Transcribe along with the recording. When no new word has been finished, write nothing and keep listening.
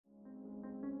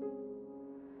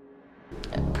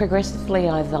Progressively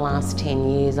over the last 10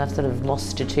 years, I've sort of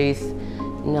lost a tooth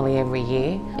nearly every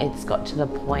year. It's got to the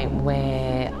point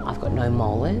where I've got no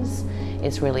molars.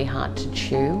 It's really hard to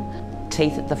chew.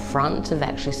 Teeth at the front have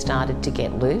actually started to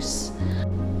get loose.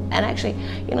 And actually,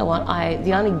 you know what,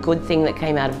 the only good thing that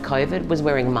came out of COVID was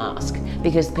wearing a mask,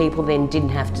 because people then didn't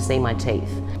have to see my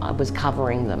teeth. I was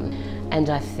covering them.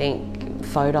 And I think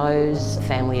photos,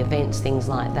 family events, things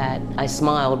like that, I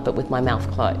smiled but with my mouth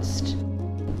closed.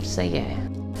 So yeah,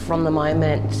 from the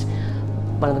moment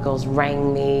one of the girls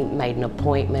rang me, made an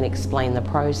appointment, explained the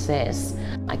process.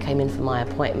 I came in for my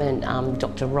appointment.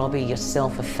 Dr. Robbie,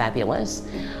 yourself are fabulous.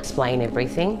 Explain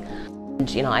everything. And,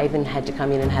 you know, I even had to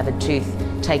come in and have a tooth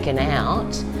taken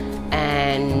out,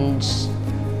 and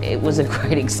it was a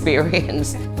great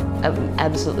experience.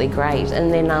 Absolutely great.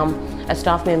 And then a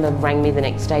staff member rang me the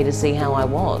next day to see how I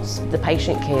was. The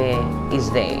patient care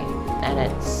is there, and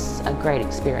it's a great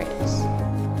experience.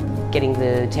 Getting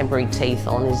the temporary teeth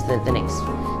on is the next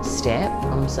step.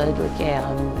 So yeah,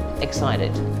 I'm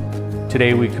excited.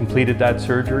 Today we completed that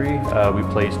surgery. We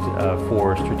placed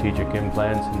 4 strategic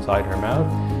implants inside her mouth,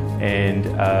 and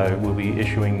we'll be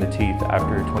issuing the teeth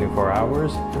after 24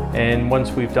 hours. And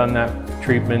once we've done that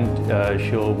treatment,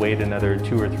 she'll wait another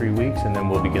 2 or 3 weeks, and then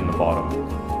we'll begin the bottom.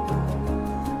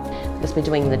 Because we're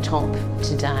doing the top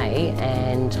today,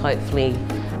 and hopefully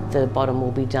the bottom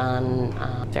will be done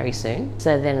very soon.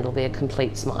 So then it'll be a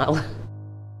complete smile.